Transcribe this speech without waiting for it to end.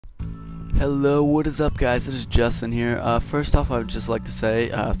Hello, what is up guys? It is Justin here. First off, I would just like to say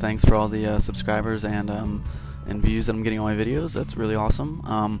thanks for all the subscribers and views that I'm getting on my videos. That's really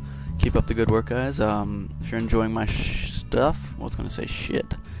awesome. Keep up the good work, guys. If you're enjoying my stuff, I was going to say shit,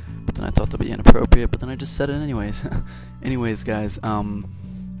 but then I thought that'd be inappropriate, but then I just said it anyways. Anyways, guys,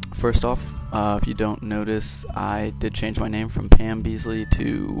 first off, if you don't notice, I did change my name from Pam Beasley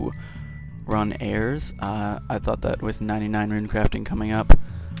to Run Airs. I thought that with 99 Runecrafting coming up,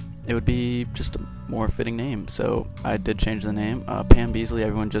 it would be just a more fitting name, so I did change the name. Pam Beasley,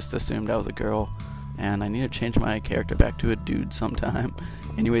 everyone just assumed I was a girl, and I need to change my character back to a dude sometime.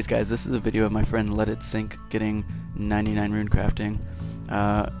 Anyways, guys, this is a video of my friend Let It Sink getting 99 Runecrafting.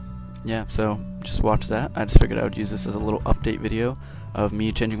 Yeah, so just watch that. I just figured I would use this as a little update video of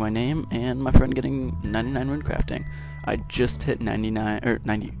me changing my name and my friend getting 99 Runecrafting. I just hit 99, or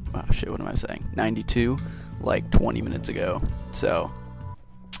 90, oh shit, what am I saying? 92, like 20 minutes ago, so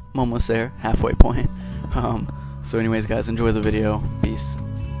I'm almost there, halfway point. So anyways, guys, enjoy the video. Peace.